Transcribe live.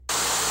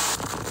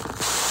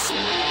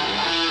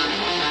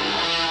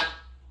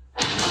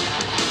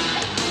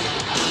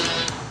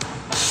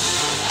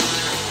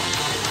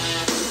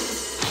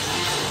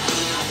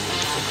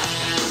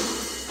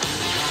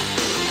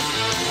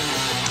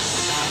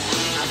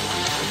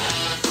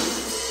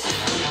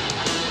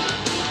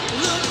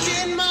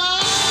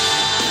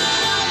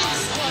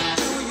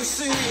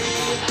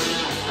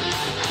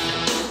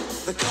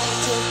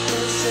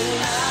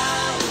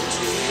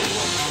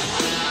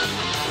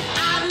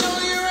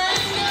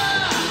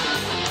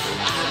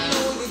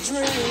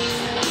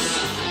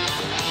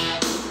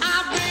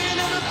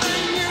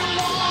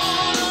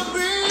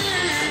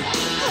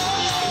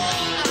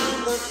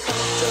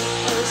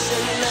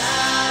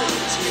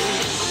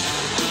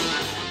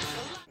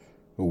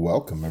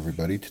welcome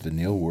everybody to the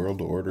Neil World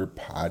Order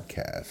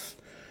podcast.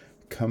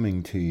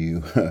 Coming to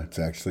you, it's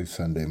actually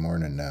Sunday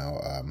morning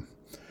now.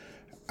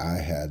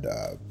 My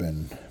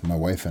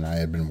wife and I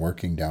had been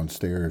working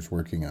downstairs,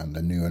 working on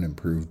the new and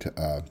improved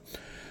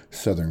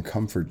Southern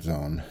Comfort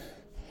Zone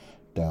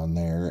down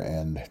there.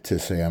 And to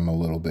say I'm a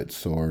little bit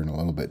sore and a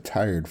little bit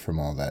tired from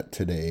all that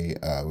today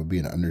would be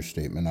an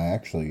understatement. I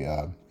actually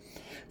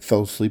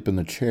fell asleep in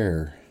the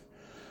chair.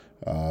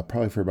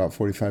 Probably for about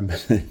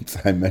 45 minutes.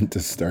 I meant to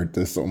start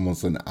this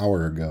almost an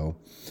hour ago.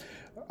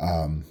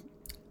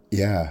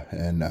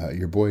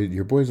 Your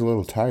boy's a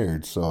little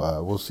tired,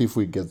 so we'll see if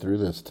we get through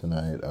this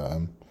tonight.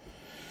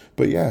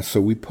 So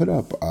we put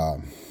up, I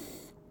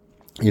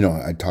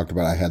talked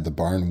about I had the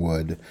barn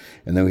wood,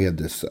 and then we had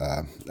this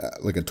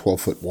like a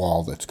 12-foot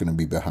wall that's going to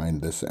be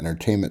behind this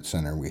entertainment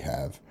center we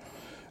have.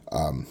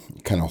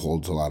 Kind of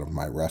holds a lot of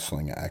my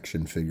wrestling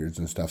action figures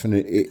and stuff. And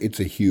it's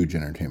a huge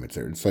entertainment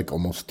center. It's like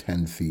almost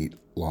 10 feet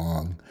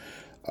long.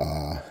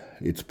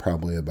 It's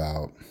probably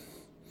about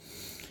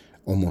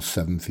almost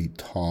 7 feet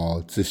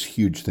tall. It's this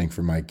huge thing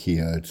from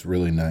IKEA. It's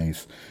really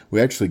nice.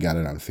 We actually got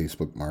it on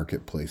Facebook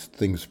Marketplace.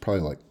 Things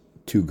probably like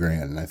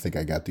 $2,000. And I think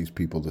I got these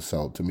people to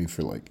sell it to me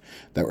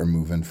that were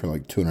moving for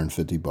like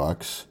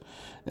 $250.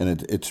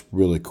 And it's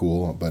really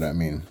cool. But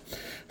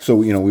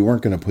we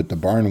weren't going to put the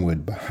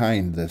barnwood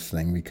behind this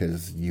thing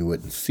because you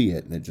wouldn't see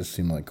it. And it just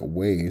seemed like a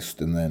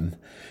waste. And then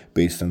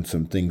based on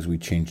some things we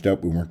changed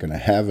up, we weren't going to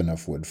have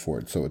enough wood for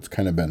it. So it's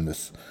kind of been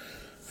this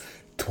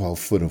 12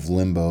 foot of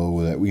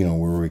limbo that, where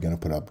were we going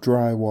to put up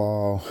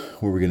drywall?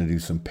 Where were we going to do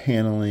some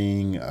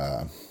paneling?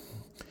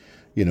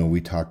 We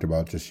talked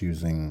about just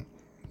using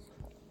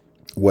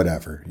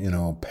whatever,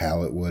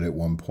 pallet wood at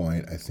one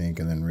point, I think,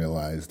 and then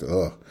realized,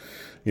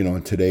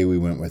 and today we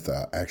went with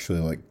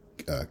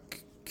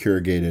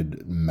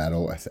corrugated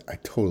metal. I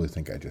totally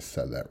think I just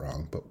said that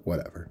wrong, but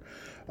whatever.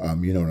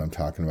 You know what I'm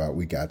talking about.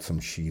 We got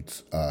some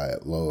sheets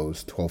at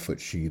Lowe's,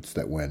 12-foot sheets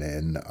that went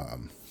in.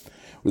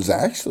 It was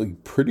actually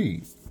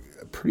pretty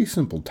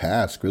simple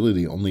task. Really,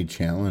 the only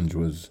challenge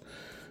was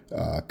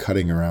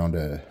cutting around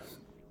a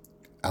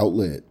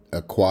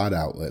quad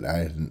outlet I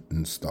had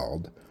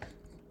installed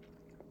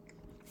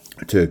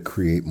to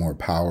create more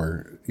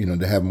power,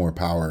 to have more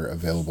power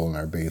available in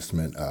our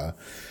basement.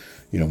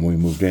 When we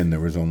moved in, there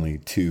was only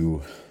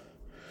two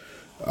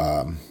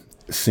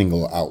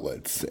single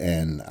outlets,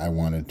 and I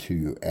wanted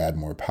to add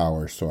more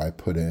power, so I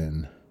put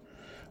in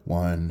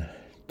 3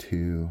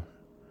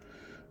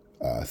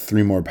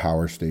 more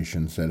power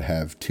stations that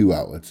have 2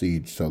 outlets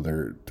each, so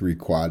they're 3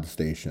 quad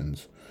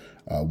stations,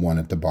 one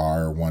at the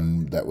bar,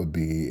 one that would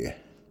be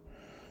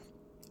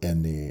I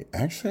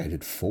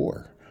did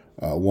 4.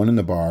 One in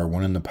the bar,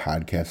 one in the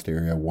podcast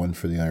area, one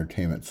for the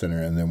entertainment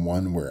center, and then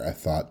one where I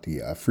thought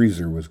the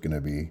freezer was going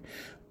to be.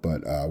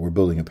 But we're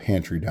building a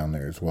pantry down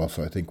there as well,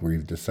 so I think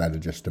we've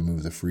decided just to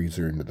move the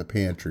freezer into the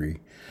pantry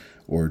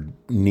or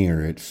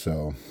near it,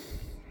 so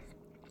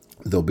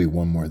there'll be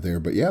one more there.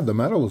 But yeah, the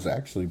metal was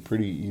actually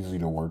pretty easy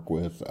to work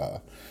with.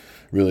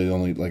 Really, the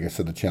only, like I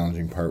said, the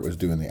challenging part was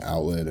doing the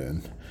outlet,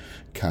 and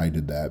Kai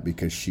did that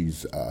because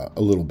she's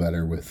a little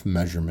better with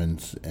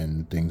measurements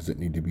and things that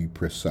need to be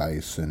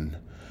precise and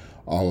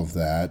all of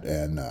that.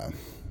 And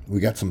we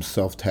got some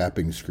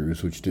self-tapping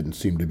screws, which didn't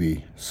seem to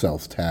be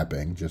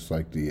self-tapping, just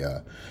like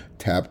the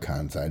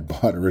Tapcons I'd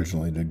bought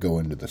originally to go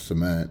into the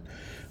cement.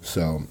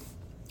 So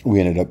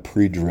we ended up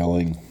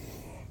pre-drilling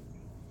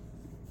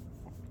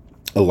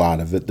a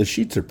lot of it. The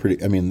sheets are pretty,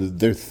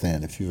 they're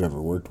thin. If you've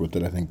ever worked with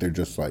it, I think they're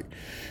just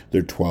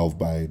they're 12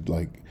 by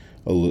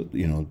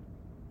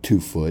 2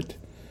 foot,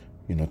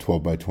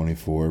 12 by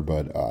 24.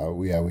 But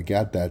we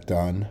got that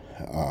done.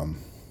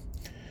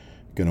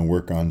 Going to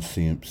work on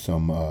sealing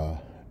some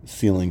of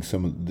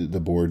the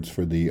boards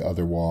for the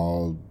other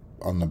wall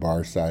on the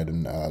bar side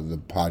and the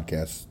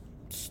podcast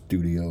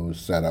studio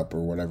setup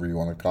or whatever you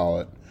want to call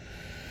it.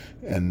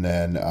 And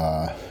then,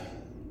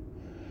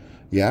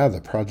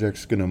 the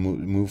project's going to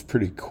move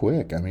pretty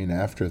quick.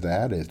 After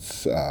that,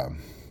 it's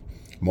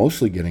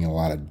mostly getting a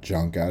lot of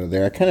junk out of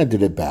there. I kind of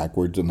did it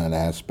backwards in that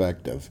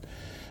aspect of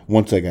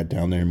once I got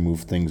down there and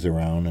moved things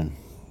around and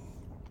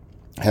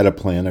had a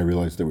plan, I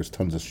realized there was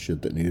tons of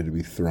shit that needed to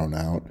be thrown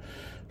out.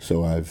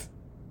 So I've,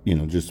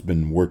 just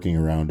been working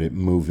around it,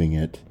 moving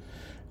it,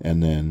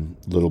 and then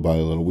little by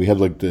little. We had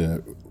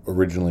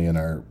originally in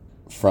our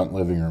front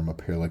living room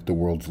up here, the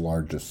world's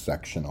largest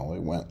sectional.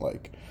 It went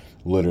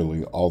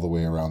literally all the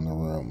way around the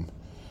room.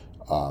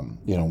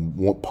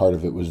 What part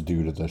of it was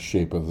due to the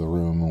shape of the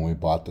room. When we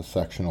bought the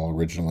sectional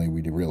originally,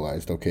 we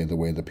realized, okay, the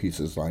way the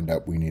pieces lined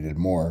up, we needed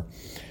more.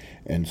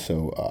 And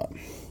so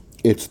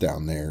it's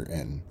down there,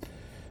 and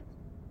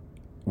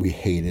we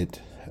hate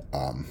it.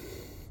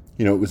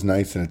 It was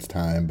nice in its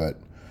time, but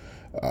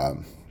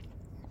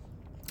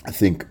I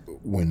think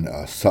when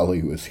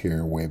Sully was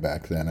here way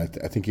back then, I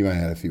think he might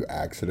have had a few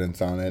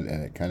accidents on it,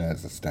 and it kind of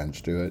has a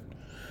stench to it.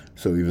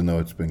 So even though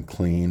it's been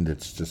cleaned,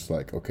 it's just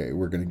okay,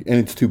 and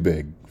it's too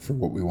big for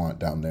what we want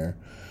down there.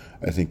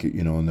 I think,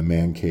 in the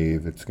man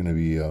cave, it's going to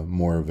be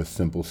more of a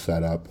simple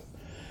setup.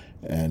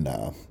 and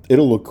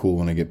it'll look cool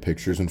when I get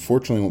pictures.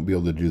 Unfortunately, I won't be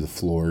able to do the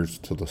floors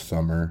till the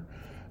summer.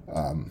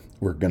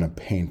 We're gonna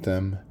paint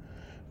them,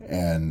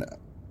 and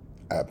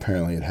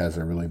apparently it has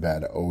a really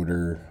bad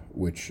odor,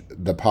 which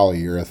the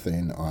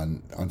polyurethane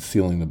on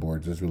sealing the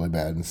boards is really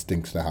bad and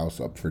stinks the house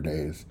up for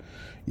days,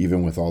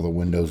 even with all the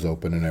windows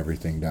open and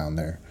everything down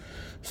there.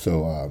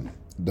 So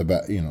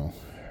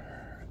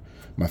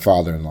my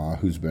father-in-law,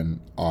 who's been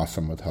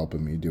awesome with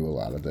helping me do a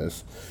lot of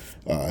this,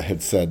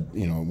 had said,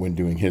 when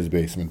doing his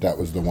basement, that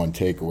was the one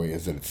takeaway,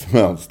 is that it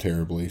smells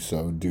terribly.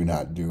 So do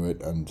not do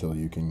it until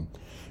you can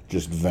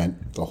just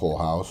vent the whole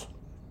house.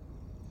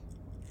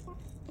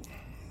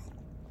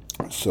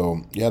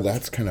 So yeah,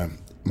 that's kind of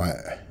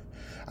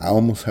I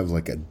almost have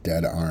like a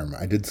dead arm.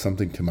 I did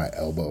something to my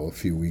elbow a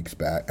few weeks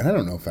back, and I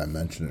don't know if I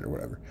mentioned it or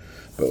whatever,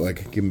 but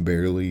like I can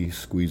barely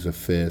squeeze a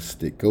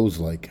fist. It goes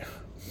like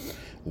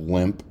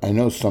limp. I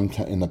know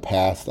sometime in the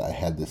past I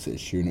had this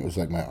issue, and it was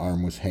like my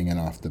arm was hanging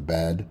off the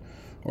bed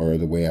or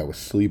the way I was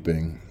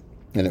sleeping,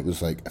 and it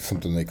was like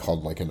something they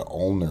called like an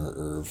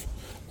ulnar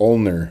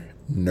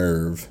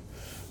nerve.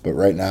 But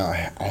right now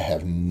I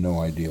have no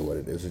idea what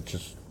it is.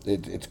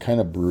 It's kind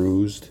of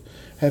bruised.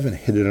 I haven't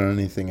hit it on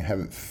anything. I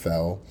haven't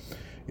fell.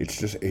 It's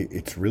just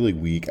it's really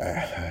weak.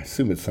 I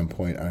assume at some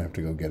point I have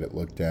to go get it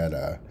looked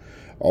at.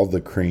 All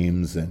the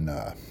creams and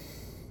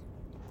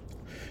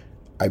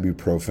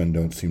ibuprofen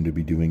don't seem to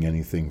be doing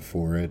anything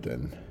for it,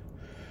 and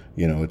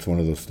it's one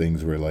of those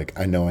things where like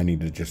I know I need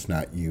to just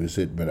not use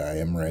it, but I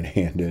am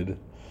right-handed.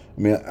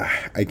 I mean,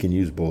 I can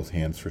use both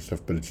hands for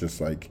stuff, but it's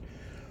just like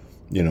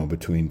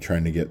between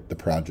trying to get the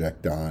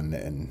project done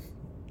and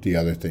the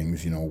other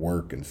things,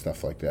 work and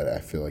stuff like that, I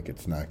feel like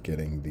it's not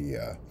getting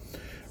the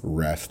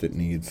rest it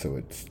needs.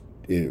 So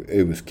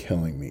it was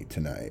killing me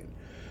tonight.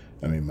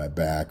 I mean, my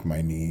back,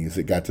 my knees,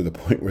 it got to the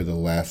point where the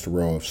last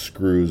row of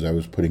screws I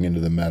was putting into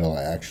the metal,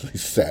 I actually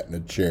sat in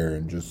a chair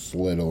and just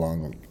slid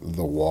along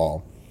the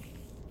wall.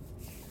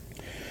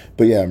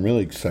 But yeah, I'm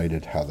really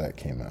excited how that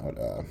came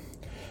out.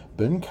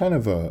 Been kind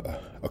of a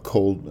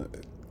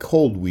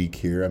cold week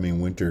here. I mean,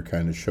 winter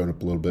kind of showed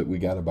up a little bit. We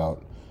got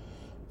about,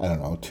 I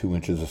don't know, 2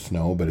 inches of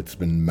snow, but it's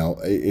been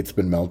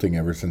melting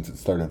ever since it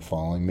started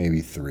falling.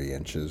 Maybe 3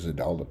 inches.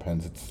 It all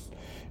depends. It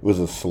was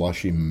a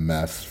slushy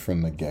mess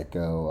from the get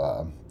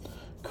go.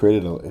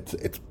 Created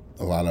it's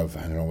a lot of,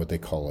 I don't know what they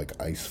call like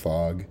ice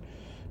fog,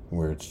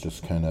 where it's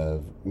just kind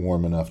of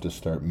warm enough to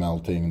start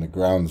melting. The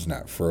ground's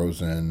not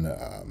frozen.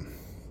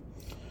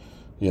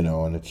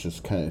 And it's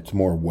just it's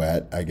more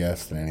wet, I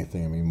guess, than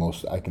anything. I mean,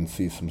 I can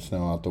see some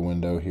snow out the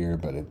window here,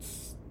 but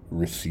it's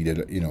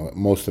receded.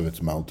 Most of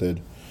it's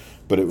melted.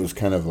 But it was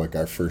kind of like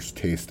our first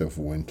taste of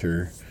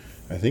winter.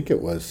 I think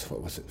it was,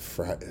 what was it,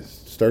 Friday? It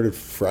started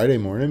Friday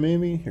morning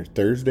maybe, or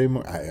Thursday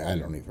morning. I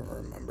don't even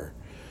remember.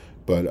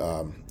 But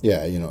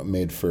it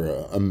made for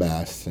a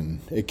mess, and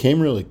it came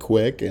really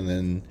quick. And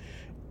then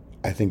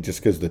I think just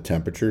because the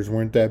temperatures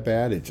weren't that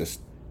bad, it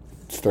just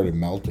started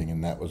melting,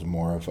 and that was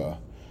more of a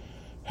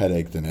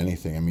headache than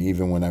anything. I mean,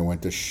 even when I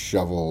went to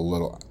shovel a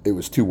little, it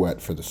was too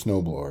wet for the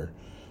snowblower.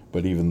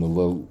 But even the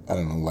little, I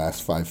don't know,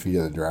 last 5 feet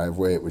of the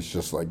driveway, it was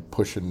just like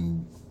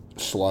pushing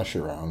slush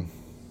around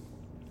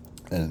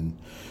and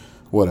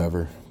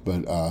whatever.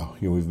 But,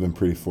 we've been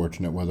pretty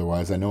fortunate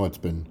weather-wise. I know it's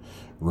been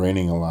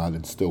raining a lot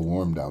and still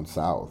warm down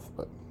south,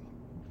 but,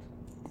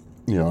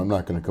 I'm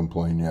not going to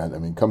complain yet. I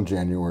mean, come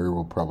January,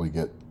 we'll probably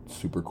get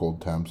super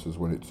cold temps is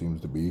what it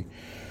seems to be.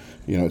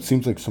 It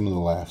seems like some of the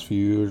last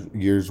few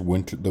years,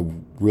 winter, the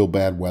real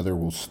bad weather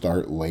will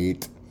start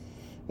late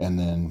and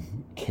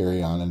then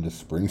carry on into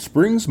spring.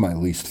 Spring's my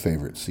least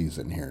favorite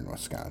season here in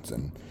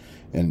Wisconsin.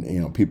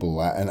 And, people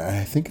laugh. And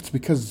I think it's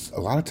because a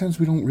lot of times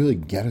we don't really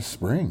get a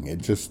spring. It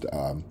just,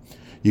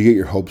 you get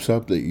your hopes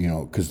up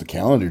that, because the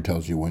calendar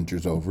tells you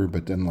winter's over,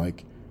 but then,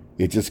 like,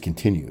 it just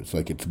continues.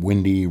 Like, it's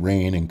windy,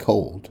 rain, and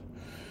cold.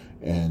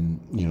 And,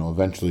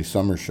 eventually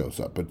summer shows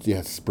up. But,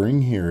 yeah,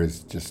 spring here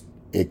is just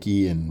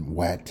icky and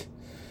wet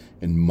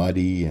and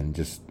muddy and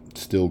just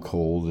still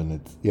cold, and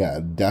it's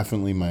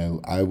definitely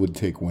I would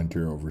take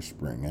winter over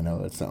spring. I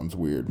know that sounds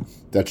weird.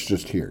 That's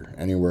just here.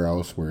 Anywhere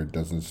else where it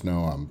doesn't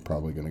snow, I'm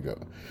probably gonna go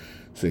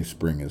say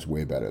spring is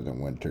way better than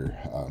winter.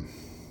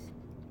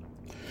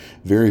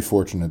 Very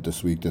fortunate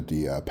this week that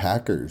the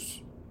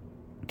Packers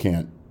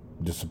can't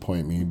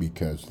disappoint me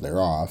because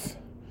they're off,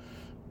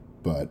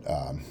 but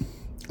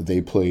they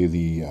play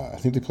I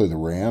think they play the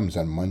Rams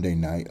on Monday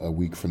night, a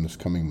week from this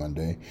coming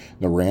Monday.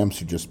 The Rams,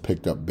 who just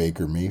picked up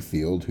Baker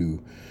Mayfield,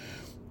 who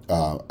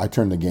I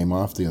turned the game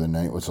off the other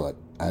night. It was like,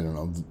 I don't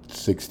know,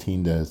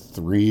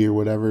 16-3 or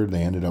whatever.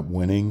 They ended up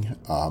winning.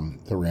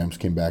 The Rams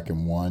came back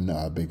and won.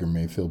 Baker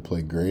Mayfield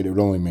played great. It would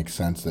only make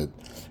sense that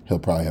he'll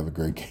probably have a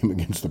great game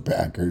against the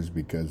Packers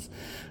because,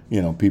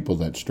 people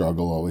that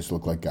struggle always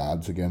look like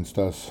gods against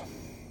us.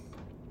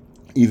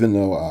 Even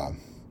though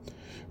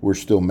we're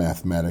still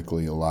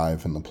mathematically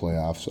alive in the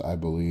playoffs, I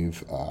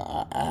believe.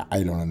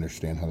 I don't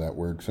understand how that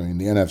works. I mean,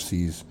 the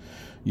NFC's,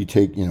 you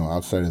take,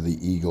 outside of the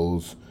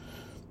Eagles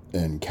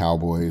and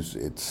Cowboys,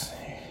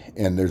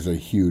 and there's a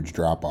huge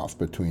drop off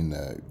between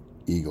the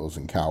Eagles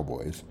and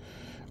Cowboys.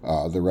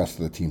 The rest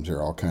of the teams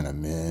are all kind of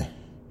meh.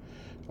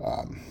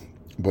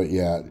 But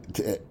yeah,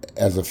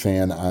 as a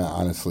fan,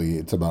 honestly,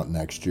 it's about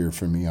next year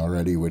for me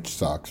already, which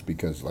sucks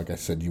because, like I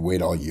said, you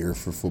wait all year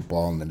for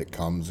football and then it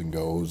comes and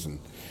goes, and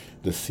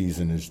the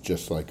season is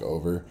just like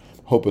over.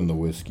 Hoping the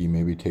whiskey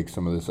maybe takes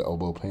some of this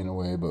elbow pain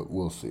away, but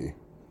we'll see.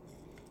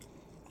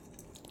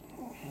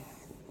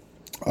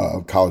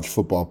 College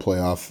football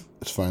playoff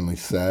is finally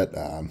set.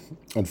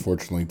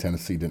 Unfortunately,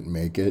 Tennessee didn't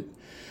make it,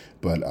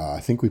 but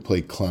I think we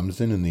played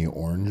Clemson in the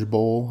Orange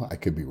Bowl. I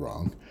could be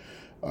wrong,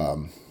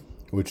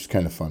 which is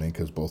kind of funny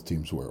because both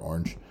teams were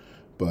orange.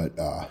 But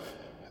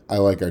I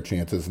like our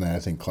chances, and I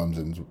think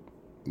Clemson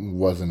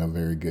wasn't a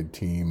very good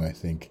team. I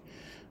think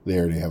they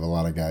already have a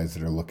lot of guys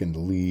that are looking to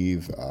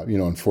leave.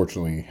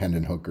 Unfortunately,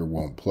 Hendon Hooker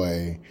won't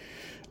play.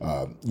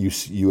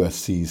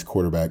 USC's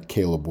quarterback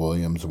Caleb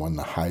Williams won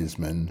the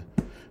Heisman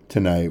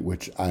tonight,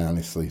 which I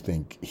honestly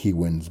think he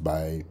wins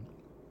by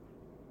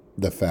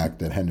the fact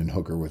that Hendon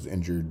Hooker was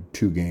injured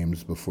 2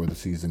 games before the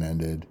season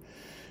ended.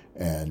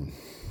 And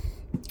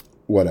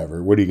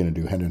whatever. What are you going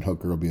to do? Hendon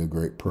Hooker will be a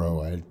great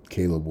pro.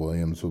 Caleb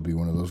Williams will be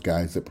one of those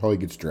guys that probably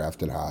gets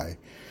drafted high,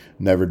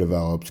 never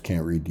develops,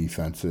 can't read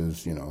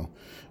defenses,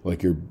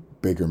 like your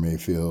Baker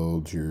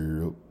Mayfields,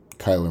 your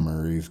Kyler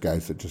Murray's,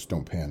 guys that just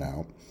don't pan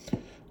out.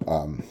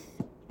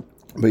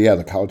 But yeah,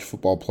 the college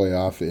football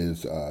playoff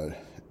is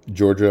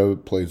Georgia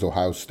plays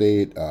Ohio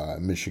State,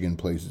 Michigan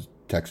plays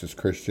Texas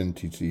Christian,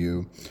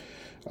 TCU.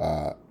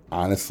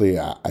 Honestly,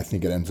 I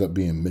think it ends up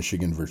being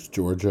Michigan versus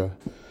Georgia.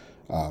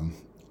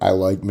 I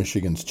like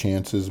Michigan's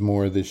chances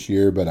more this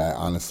year, but I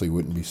honestly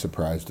wouldn't be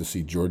surprised to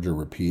see Georgia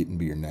repeat and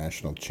be your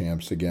national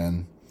champs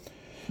again.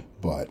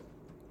 But,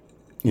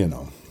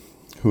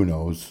 who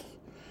knows?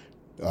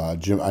 I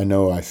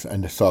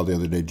saw the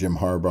other day Jim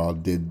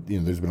Harbaugh did,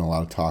 there's been a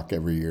lot of talk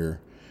every year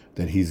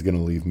that he's going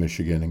to leave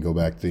Michigan and go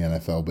back to the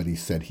NFL, but he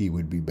said he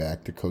would be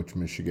back to coach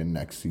Michigan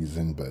next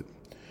season. But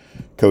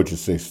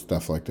coaches say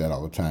stuff like that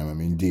all the time. I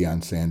mean,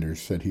 Deion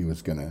Sanders said he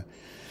was going to,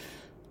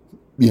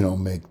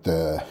 make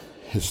the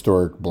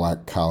historic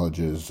black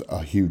colleges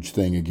a huge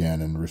thing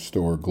again and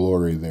restore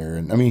glory there.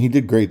 And I mean, he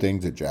did great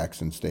things at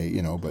Jackson State,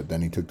 but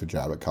then he took the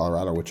job at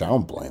Colorado, which I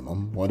don't blame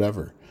him,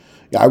 whatever.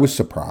 Yeah, I was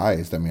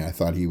surprised. I mean, I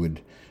thought he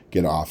would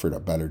get offered a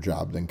better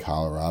job than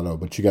Colorado,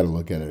 but you got to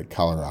look at it at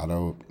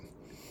Colorado.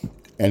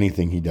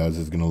 Anything he does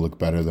is going to look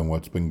better than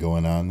what's been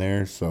going on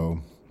there. So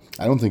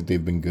I don't think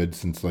they've been good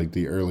since like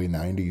the early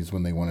 90s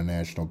when they won a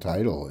national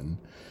title. And,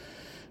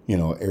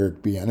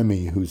 Eric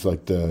Bieniemy, who's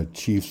like the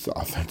Chiefs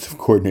offensive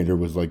coordinator,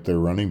 was like their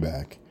running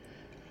back.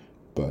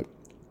 But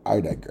I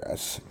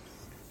digress.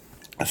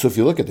 So if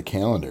you look at the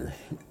calendar,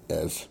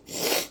 I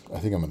think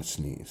I'm going to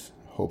sneeze.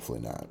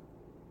 Hopefully not.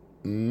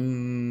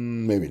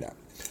 Maybe not.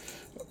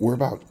 We're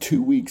about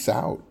 2 weeks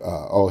out.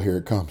 Here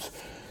it comes.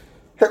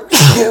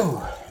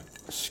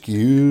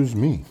 Excuse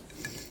me.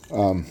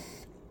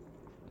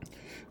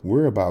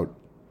 We're about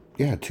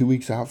 2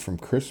 weeks out from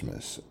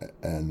Christmas,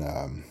 and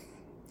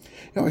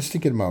I was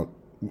thinking about,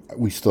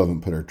 we still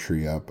haven't put our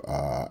tree up.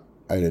 I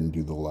didn't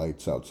do the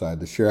lights outside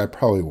this year. I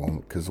probably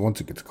won't, because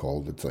once it gets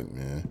cold, it's like,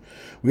 meh.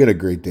 We had a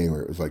great day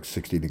where it was like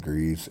 60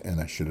 degrees,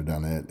 and I should have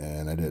done it,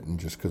 and I didn't,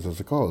 just because I was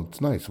like, oh, it's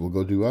nice. We'll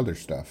go do other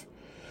stuff.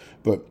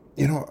 But,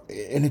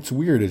 and it's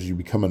weird as you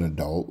become an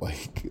adult,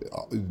 like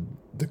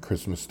the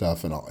Christmas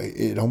stuff and all,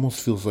 it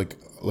almost feels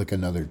like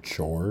another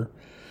chore.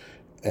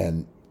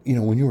 And,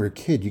 when you were a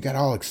kid, you got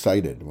all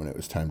excited when it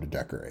was time to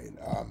decorate.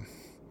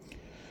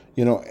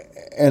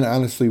 And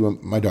honestly, when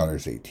my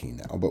daughter's 18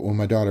 now, but when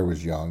my daughter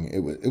was young,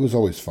 it was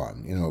always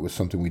fun. It was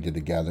something we did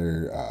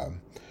together.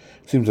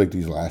 Seems like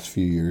these last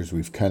few years,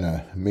 we've kind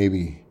of,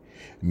 maybe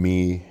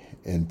me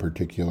in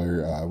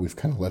particular, we've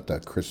kind of let the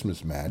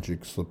Christmas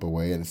magic slip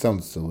away. And it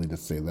sounds silly to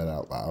say that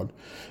out loud.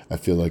 I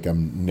feel like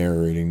I'm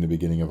narrating the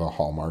beginning of a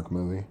Hallmark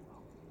movie.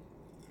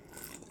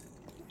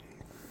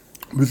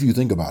 But if you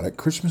think about it,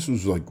 Christmas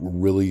was like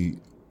really,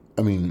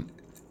 I mean,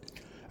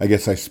 I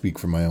guess I speak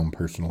from my own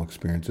personal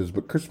experiences,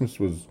 but Christmas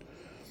was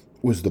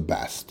the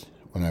best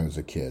when I was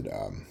a kid.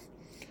 And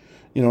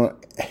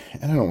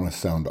I don't want to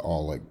sound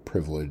all like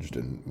privileged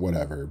and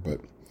whatever, but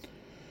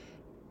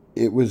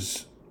it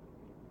was,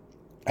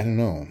 I don't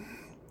know.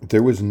 I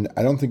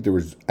don't think there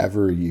was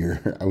ever a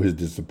year I was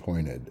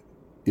disappointed,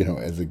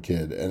 as a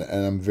kid. And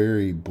I'm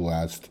very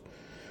blessed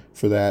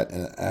for that.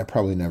 And I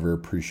probably never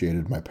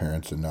appreciated my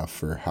parents enough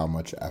for how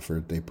much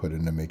effort they put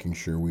into making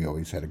sure we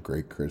always had a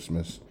great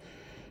Christmas.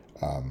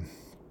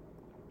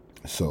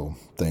 So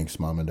thanks,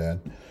 Mom and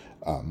Dad.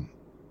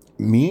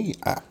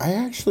 I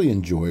actually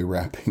enjoy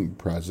wrapping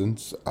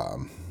presents.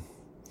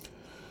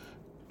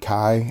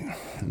 Kai,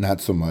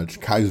 not so much.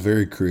 Kai's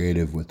very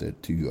creative with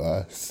it,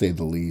 to say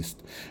the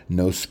least.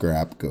 No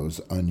scrap goes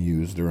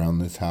unused around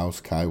this house.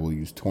 Kai will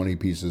use 20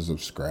 pieces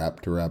of scrap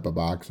to wrap a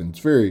box, and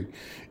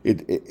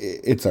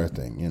it's our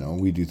thing.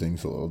 We do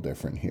things a little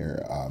different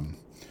here.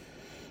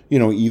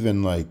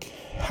 Even like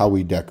how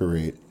we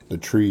decorate the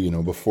tree.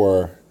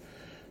 Before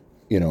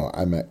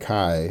I met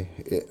Kai,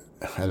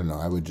 I don't know,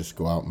 I would just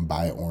go out and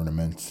buy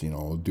ornaments,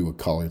 do a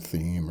color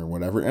theme or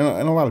whatever.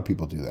 And a lot of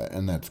people do that,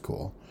 and that's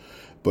cool.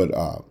 But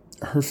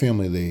her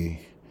family,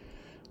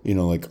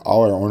 like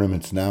all our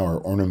ornaments now are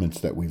ornaments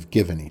that we've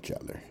given each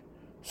other.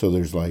 So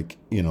there's like,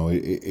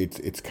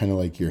 it's kind of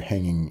like you're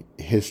hanging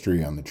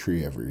history on the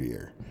tree every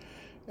year.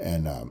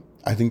 And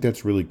I think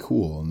that's really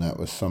cool. And that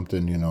was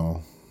something,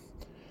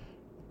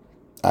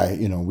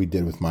 we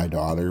did with my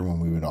daughter when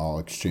we would all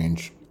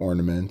exchange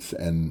ornaments.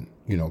 And,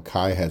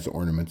 Kai has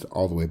ornaments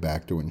all the way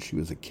back to when she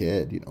was a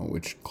kid,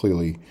 which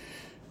clearly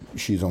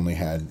she's only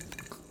had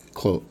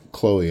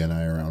Chloe and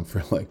I around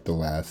for like the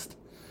last,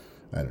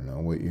 I don't know,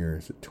 what year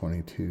is it,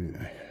 22,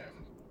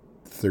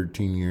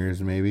 13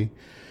 years maybe.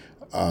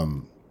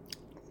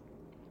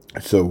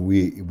 So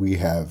we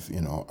have,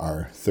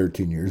 our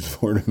 13 years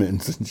of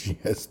ornaments, and she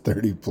has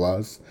 30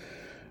 plus.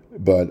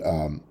 But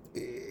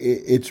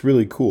it's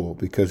really cool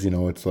because,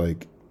 it's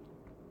like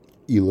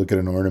you look at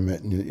an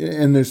ornament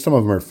and there's some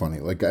of them are funny.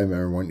 Like I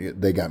remember when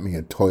they got me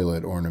a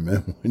toilet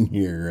ornament one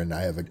year, and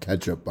I have a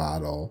ketchup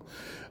bottle,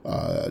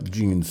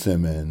 Gene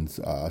Simmons,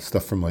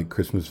 stuff from like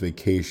Christmas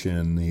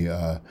Vacation,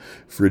 the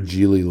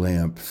Fragile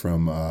lamp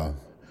from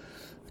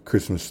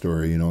Christmas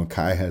Story.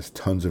 Kai has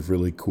tons of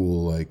really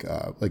cool like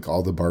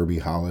all the Barbie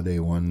holiday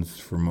ones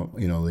from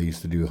they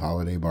used to do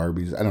holiday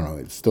Barbies. I don't know,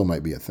 it still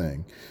might be a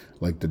thing,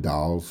 like the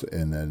dolls.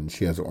 And then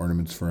she has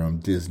ornaments from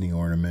Disney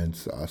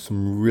ornaments,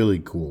 some really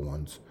cool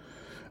ones.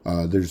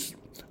 There's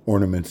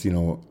ornaments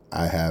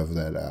I have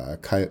that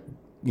Kai,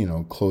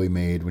 Chloe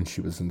made when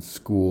she was in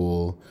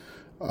school.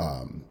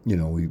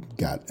 We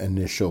got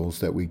initials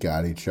that we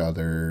got each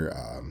other,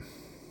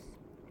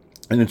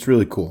 and it's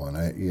really cool.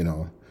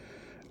 And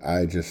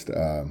I just,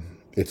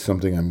 it's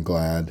something I'm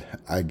glad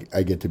I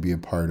get to be a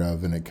part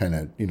of, and it kind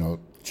of,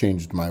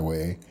 changed my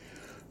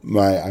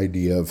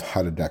idea of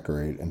how to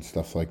decorate and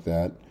stuff like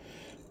that.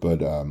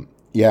 But,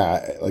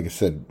 like I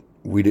said,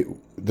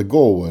 the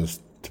goal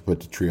was to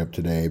put the tree up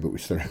today, but we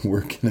started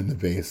working in the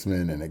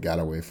basement and it got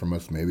away from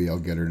us. Maybe I'll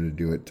get her to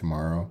do it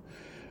tomorrow.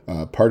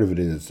 Part of it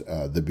is,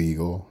 the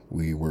beagle.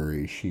 We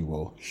worry she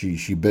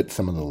bit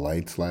some of the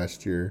lights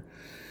last year,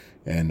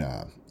 and,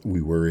 we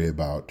worry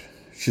about,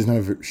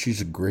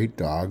 she's a great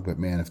dog, but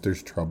man, if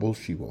there's trouble,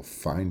 she will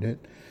find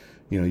it.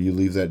 You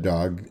leave that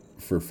dog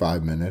for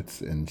 5 minutes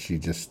and she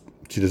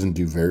doesn't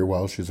do very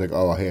well. She's like,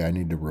 oh, hey, I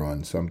need to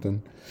run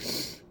something.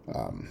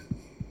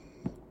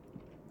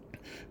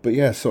 But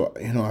yeah, so,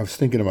 I was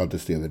thinking about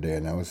this the other day,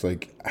 and I was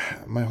like,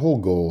 my whole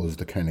goal is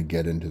to kind of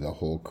get into the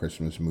whole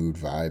Christmas mood,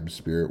 vibe,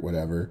 spirit,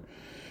 whatever,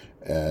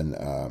 and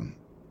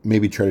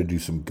maybe try to do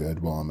some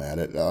good while I'm at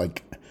it.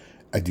 Like,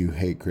 I do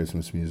hate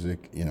Christmas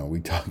music.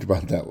 We talked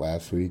about that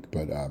last week,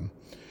 but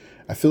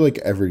I feel like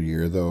every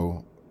year,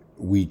 though,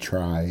 we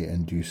try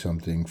and do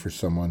something for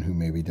someone who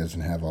maybe doesn't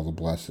have all the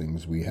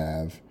blessings we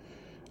have.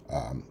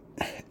 And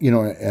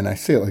I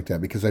say it like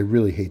that because I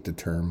really hate the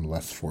term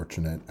less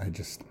fortunate. I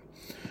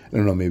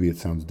don't know, maybe it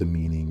sounds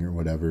demeaning or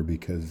whatever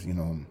because,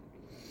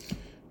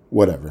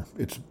 whatever.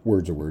 It's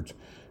words are words.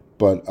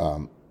 But,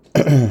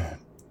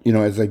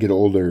 as I get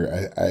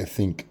older, I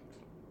think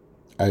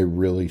I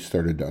really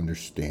started to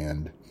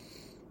understand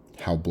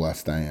how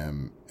blessed I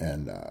am.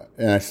 And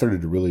I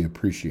started to really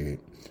appreciate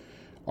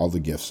all the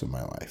gifts in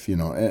my life,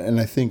 and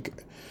I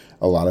think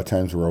a lot of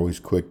times we're always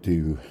quick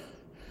to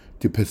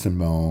piss and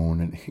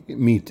moan,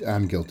 and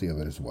I'm guilty of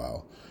it as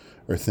well.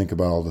 Or think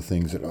about all the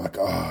things that are like,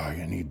 oh,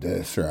 you need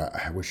this, or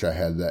I wish I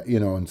had that,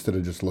 instead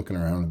of just looking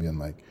around and being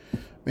like,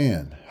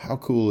 man, how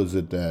cool is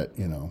it that,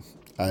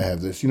 I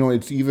have this,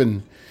 it's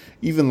even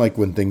like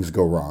when things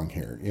go wrong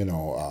here,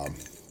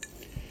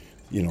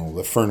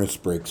 the furnace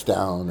breaks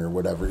down or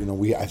whatever,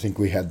 I think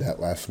we had that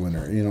last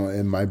winter,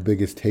 and my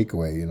biggest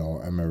takeaway,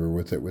 I remember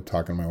with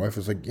talking to my wife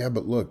was like, yeah,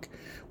 but look,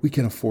 we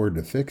can afford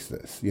to fix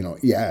this,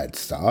 yeah, it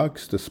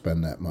sucks to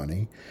spend that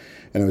money.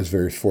 And I was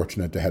very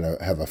fortunate to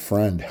have a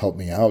friend help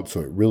me out, so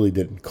it really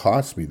didn't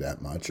cost me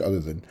that much, other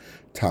than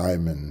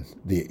time and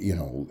the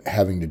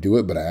having to do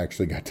it. But I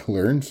actually got to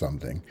learn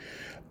something.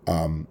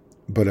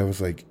 But I was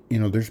like,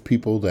 there's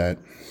people that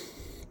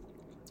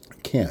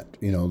can't,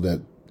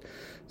 that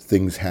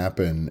things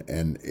happen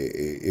and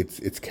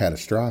it's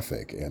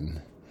catastrophic.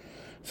 And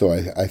so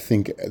I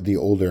think the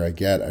older I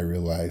get, I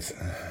realize,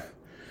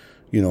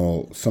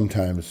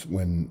 sometimes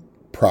when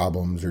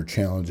problems or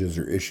challenges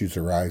or issues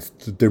arise,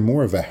 they're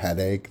more of a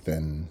headache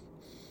than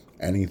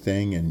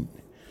anything. And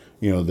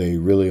they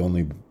really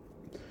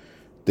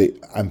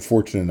I'm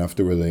fortunate enough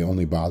to where they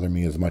only bother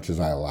me as much as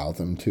I allow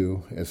them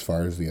to, as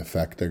far as the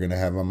effect they're going to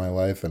have on my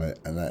life. And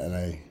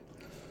I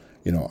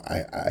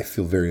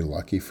feel very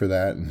lucky for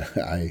that, and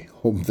I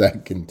hope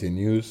that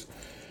continues.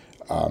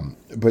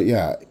 But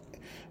yeah,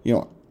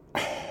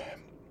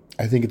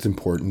 I think it's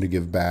important to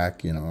give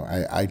back.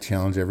 I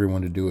challenge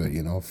everyone to do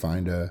it.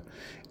 Find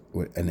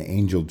an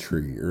angel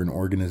tree or an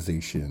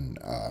organization,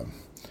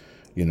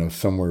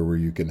 somewhere where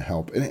you can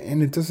help.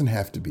 And it doesn't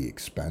have to be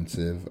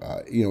expensive.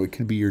 It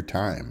can be your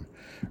time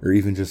or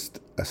even just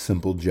a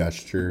simple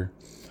gesture.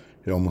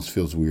 It almost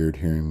feels weird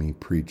hearing me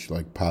preach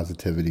like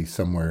positivity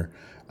somewhere.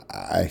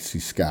 I see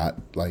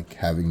Scott like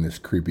having this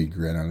creepy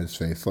grin on his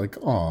face, like,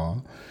 aw.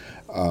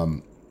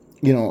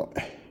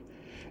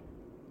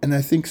 and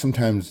I think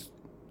sometimes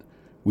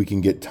we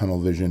can get tunnel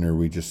vision, or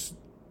we just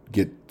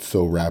get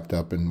so wrapped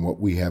up in what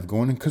we have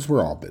going, because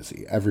we're all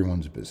busy.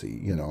 Everyone's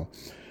busy,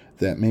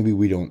 that maybe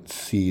we don't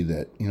see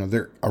that,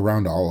 they're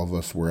around all of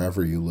us,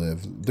 wherever you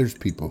live, there's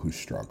people who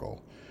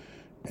struggle.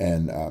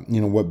 And,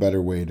 what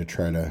better way to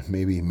try to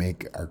maybe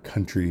make our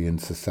country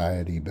and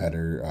society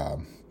better,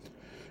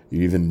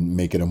 even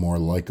make it a more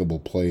likable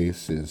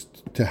place, is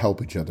to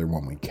help each other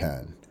when we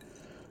can,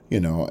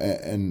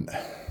 and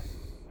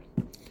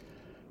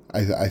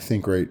I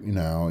think right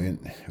now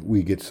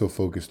we get so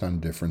focused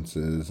on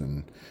differences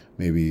and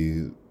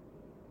maybe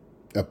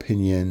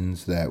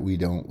opinions that we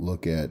don't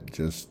look at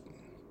just,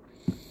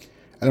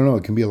 I don't know,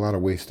 it can be a lot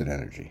of wasted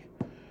energy.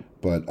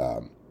 But,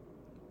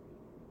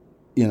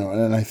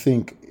 and I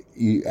think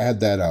you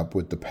add that up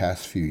with the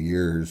past few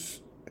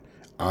years,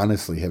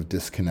 honestly, have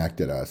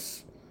disconnected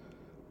us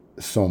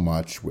so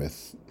much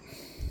with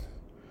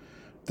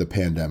the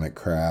pandemic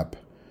crap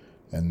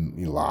and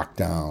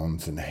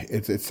lockdowns. And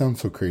it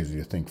sounds so crazy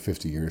to think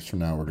 50 years from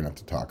now we're going to have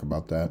to talk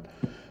about that.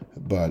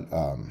 But,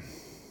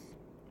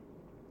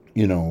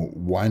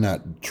 why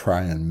not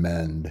try and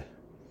mend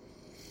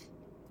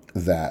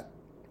that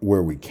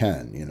where we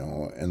can,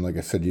 and like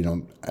I said,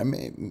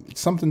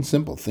 something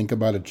simple. Think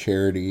about a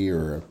charity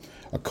or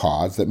a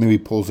cause that maybe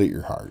pulls at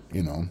your heart,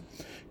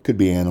 Could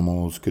be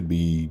animals, could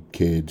be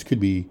kids,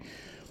 could be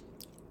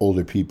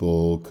older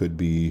people, could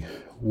be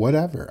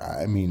whatever.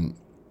 I mean,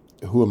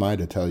 who am I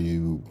to tell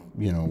you,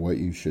 what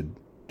you should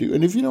do?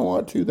 And if you don't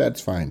want to, that's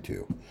fine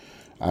too.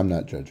 I'm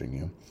not judging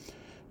you.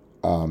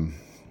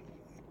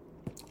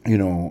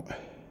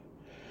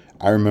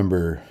 I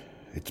remember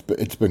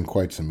it's been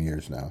quite some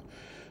years now.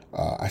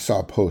 I saw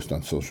a post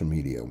on social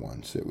media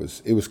once. It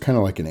was kind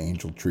of like an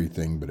angel tree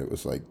thing, but it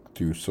was like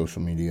through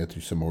social media,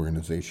 through some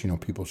organization.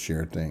 People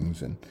share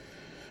things, and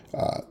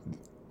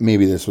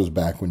maybe this was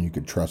back when you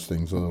could trust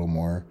things a little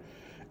more.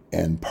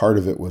 And part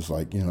of it was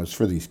like, it's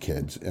for these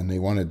kids, and they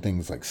wanted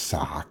things like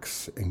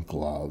socks and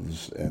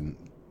gloves and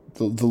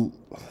the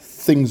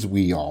things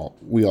we all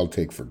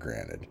take for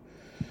granted,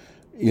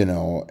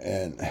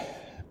 and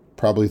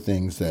probably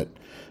things that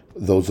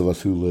those of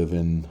us who live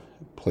in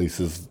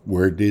places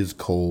where it is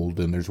cold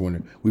and there's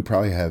winter, we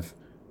probably have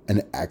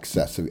an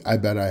excess of. I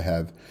bet I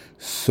have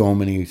so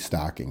many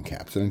stocking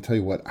caps, and I tell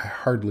you what, I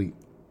hardly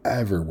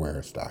ever wear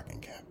a stocking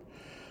cap.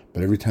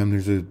 But every time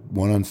there's a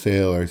one on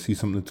sale, or I see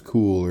something that's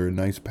cool, or a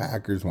nice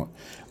Packers one,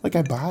 like,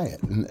 I buy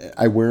it. And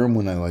I wear them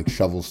when I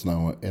shovel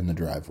snow in the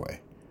driveway.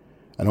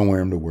 I don't wear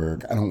them to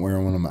work. I don't wear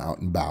them when I'm out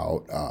and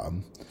about.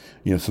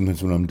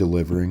 Sometimes when I'm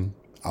delivering,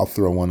 I'll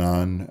throw one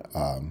on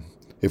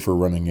if we're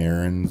running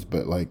errands.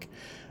 But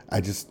I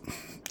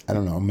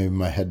don't know, maybe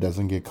my head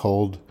doesn't get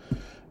cold.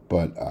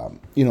 But,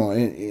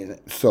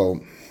 so,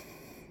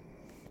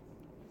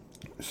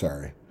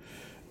 sorry.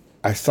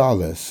 I saw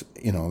this,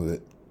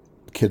 that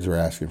kids were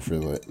asking for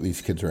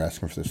these kids are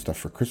asking for this stuff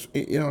for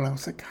Christmas, and I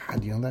was like,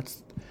 God,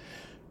 that's,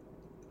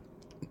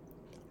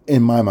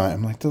 in my mind,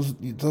 I'm like,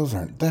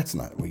 that's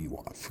not what you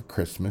want for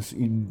Christmas.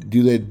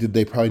 Did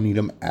they probably need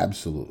them?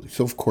 Absolutely.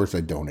 So of course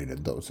I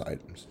donated those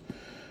items,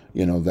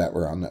 that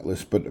were on that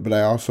list. But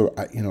I also,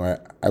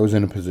 I was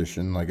in a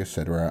position, like I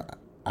said, where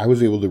I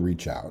was able to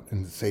reach out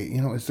and say,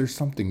 is there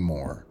something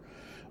more,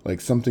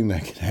 like something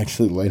that can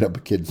actually light up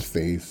a kid's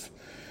face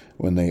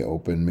when they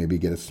open, maybe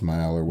get a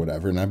smile or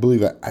whatever. And I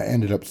believe I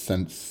ended up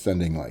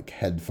sending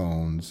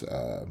headphones,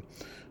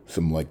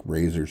 some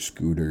Razor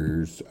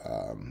scooters,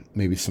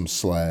 maybe some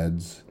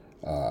sleds,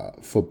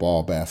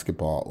 football,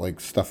 basketball,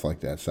 stuff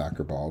like that,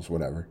 soccer balls,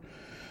 whatever,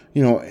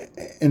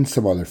 and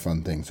some other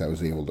fun things I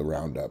was able to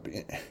round up.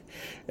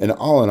 And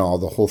all in all,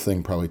 the whole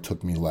thing probably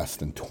took me less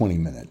than 20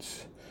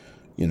 minutes,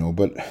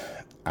 but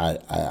I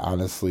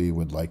honestly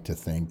would like to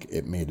think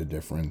it made a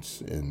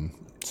difference in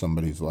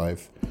somebody's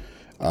life.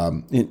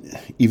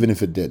 Even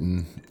if it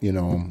didn't,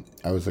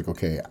 I was like,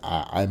 okay,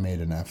 I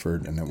made an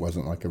effort, and it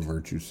wasn't like a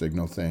virtue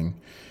signal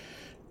thing,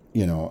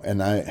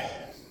 and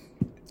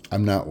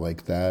I'm not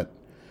like that.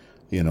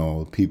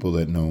 People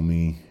that know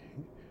me,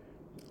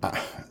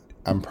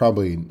 I'm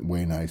probably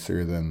way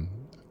nicer than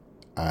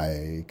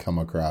I come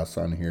across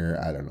on here.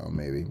 I don't know,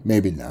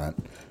 maybe not.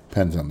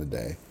 Depends on the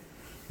day.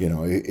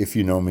 If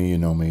you know me, you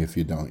know me. If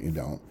you don't, you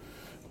don't.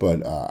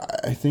 But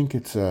I think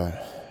it's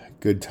a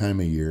good time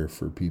of year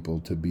for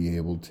people to be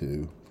able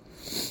to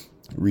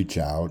reach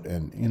out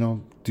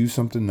and, do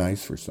something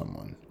nice for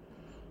someone.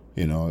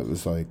 It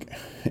was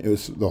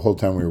the whole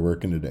time we were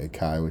working today,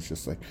 Kai was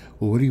just like,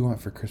 well, what do you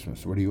want for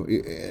Christmas? What do you,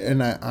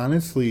 and I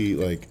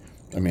honestly,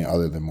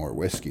 other than more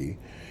whiskey,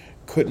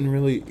 couldn't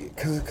really,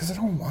 because I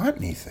don't want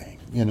anything,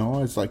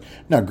 it's like,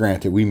 now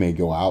granted, we may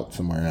go out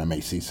somewhere and I may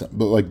see something,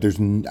 but I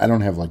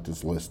don't have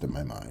this list in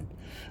my mind,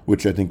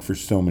 which I think for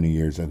so many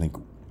years, I think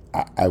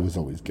I was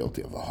always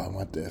guilty of, I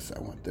want this.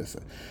 I'm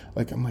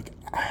like,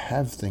 I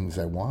have things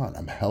I want.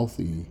 I'm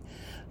healthy.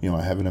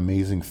 I have an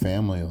amazing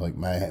family.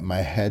 My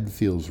head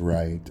feels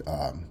right.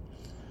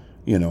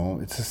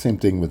 It's the same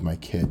thing with my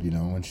kid,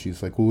 when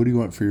she's like, well, what do you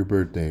want for your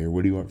birthday? Or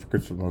what do you want for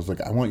Christmas? And I was like,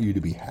 I want you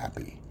to be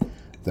happy.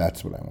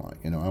 That's what I want.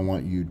 I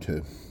want you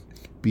to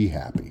be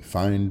happy.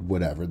 Find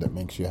whatever that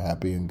makes you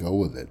happy and go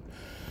with it.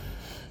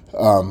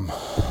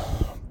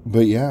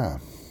 But yeah,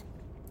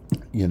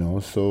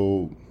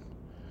 so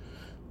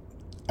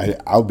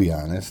I'll be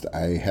honest,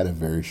 I had a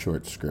very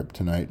short script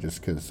tonight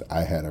just because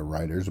I had a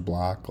writer's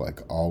block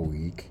like all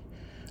week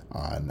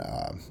on,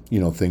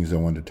 things I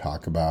wanted to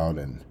talk about.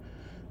 And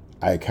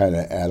I kind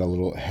of had a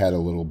little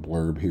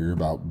blurb here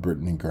about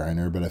Brittany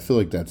Griner, but I feel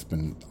like that's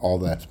been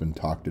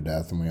talked to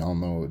death, and we all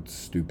know it's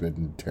stupid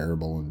and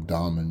terrible and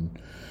dumb and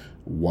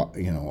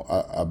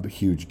a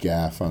huge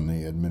gaffe on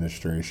the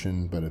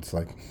administration. But it's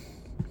like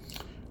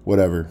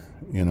whatever.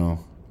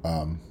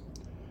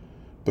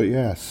 But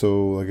yeah,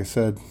 so like I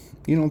said,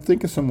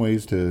 think of some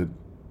ways to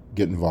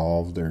get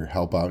involved or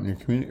help out in your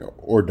community,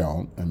 or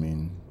don't. I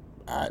mean,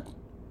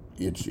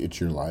 it's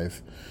your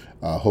life.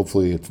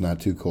 Hopefully, it's not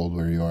too cold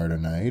where you are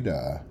tonight.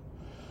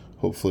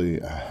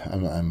 Hopefully,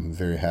 I'm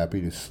very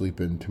happy to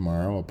sleep in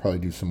tomorrow. I'll probably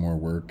do some more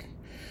work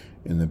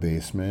in the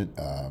basement.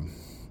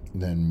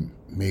 Then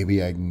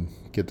maybe I can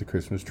get the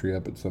Christmas tree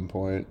up at some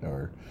point,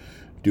 or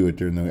do it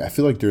during the week. I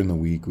feel like during the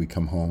week we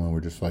come home and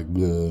we're just like,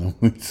 bleh.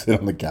 We sit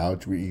on the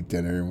couch, we eat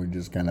dinner, and we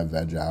just kind of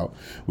veg out.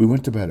 We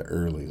went to bed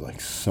early, like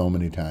so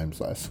many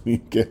times last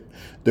week.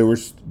 There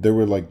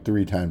were like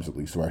 3 times at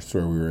least where I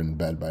swear we were in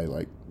bed by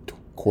like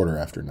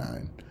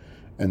 9:15.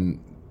 And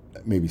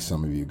maybe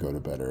some of you go to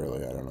bed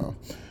early, I don't know.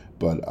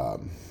 But,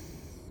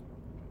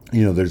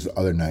 there's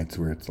other nights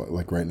where it's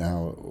like right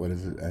now, what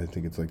is it? I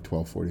think it's like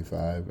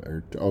 12:45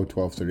 or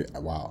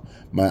 12:30. Wow,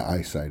 my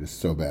eyesight is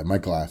so bad. My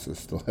glasses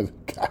still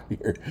haven't got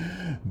here,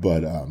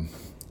 but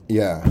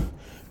yeah.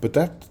 But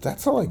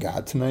that's all I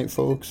got tonight,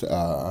 folks.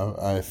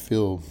 I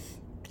feel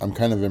I'm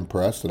kind of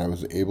impressed that I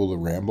was able to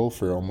ramble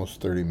for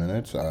almost 30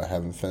 minutes. I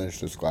haven't finished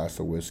this glass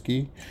of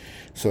whiskey,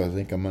 so I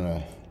think I'm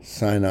gonna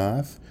sign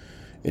off.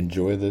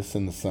 Enjoy this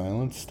in the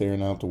silence,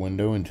 staring out the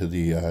window into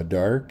the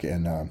dark,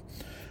 and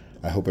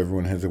I hope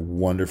everyone has a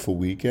wonderful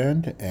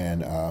weekend,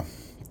 and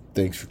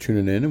thanks for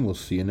tuning in, and we'll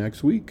see you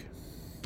next week.